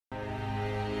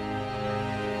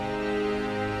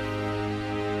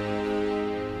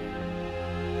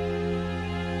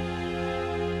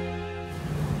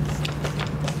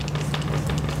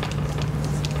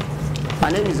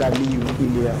My name is Aliyu,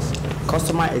 ilias,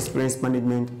 Customer Experience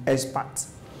Management Expert.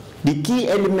 The key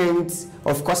element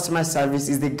of customer service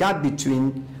is the gap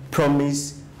between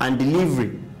promise and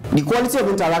delivery. The quality of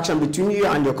interaction between you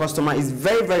and your customer is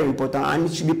very, very important, and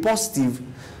it should be positive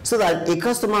so that a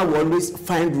customer will always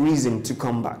find reason to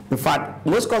come back. In fact,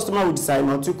 most customers will decide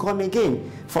not to come again.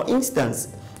 For instance,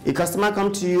 a customer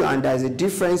comes to you and there is a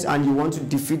difference and you want to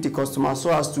defeat the customer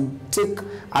so as to take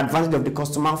advantage of the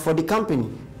customer for the company.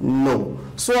 No.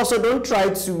 So also don't try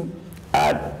to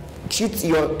cheat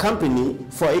your company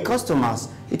for a customers.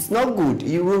 It's not good.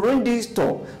 You will ruin the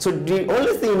store. So the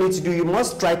only thing you need to do, you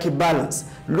must strike a balance.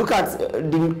 Look at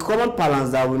the common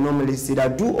balance that we normally see,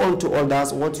 that do unto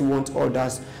others what you want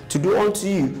others to do unto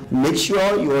you. Make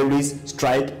sure you always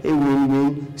strike a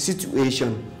win-win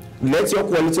situation. Let your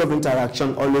quality of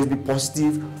interaction always be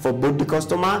positive for both the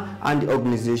customer and the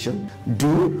organization.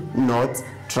 Do not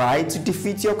try to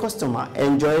defeat your customer.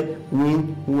 Enjoy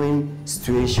win-win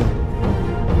situation.